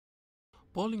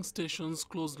Polling stations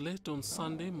closed late on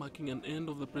Sunday, marking an end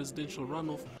of the presidential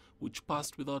runoff, which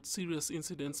passed without serious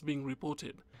incidents being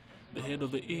reported. The head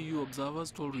of the EU observers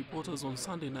told reporters on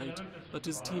Sunday night that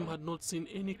his team had not seen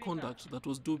any conduct that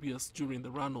was dubious during the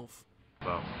runoff. In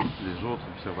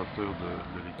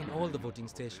all the voting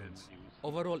stations,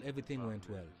 overall everything went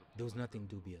well. There was nothing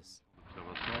dubious.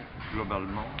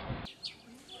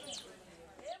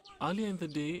 Earlier in the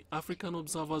day, African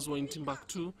observers were in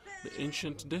Timbuktu, the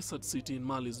ancient desert city in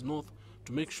Mali's north,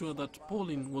 to make sure that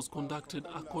polling was conducted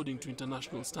according to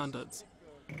international standards.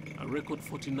 A record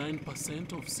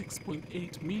 49% of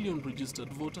 6.8 million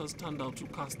registered voters turned out to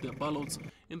cast their ballots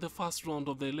in the first round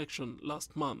of the election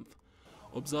last month.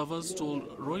 Observers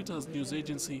told Reuters news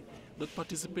agency that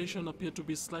participation appeared to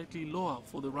be slightly lower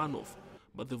for the runoff,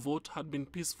 but the vote had been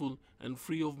peaceful and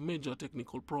free of major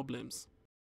technical problems.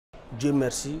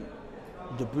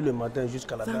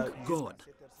 Thank God.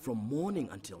 From morning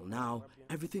until now,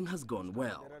 everything has gone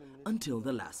well, until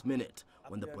the last minute,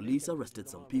 when the police arrested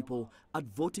some people at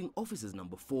voting offices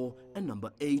number 4 and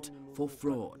number 8 for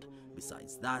fraud.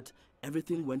 Besides that,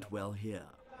 everything went well here.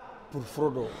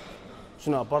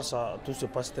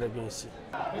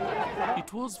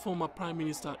 It was former Prime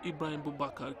Minister Ibrahim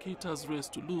Boubacar Keita's race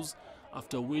to lose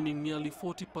after winning nearly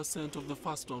 40% of the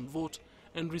first round vote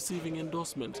and receiving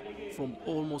endorsement from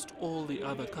almost all the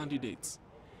other candidates.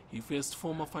 He faced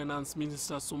former Finance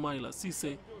Minister Soumaila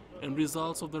Cisse, and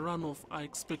results of the runoff are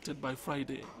expected by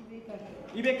Friday.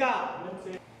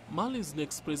 Mali's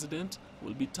next president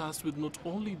will be tasked with not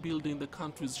only building the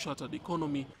country's shattered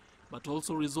economy, but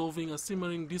also resolving a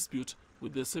simmering dispute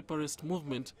with the separatist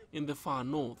movement in the far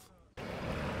north.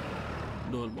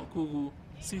 Noel Makugu,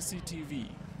 CCTV.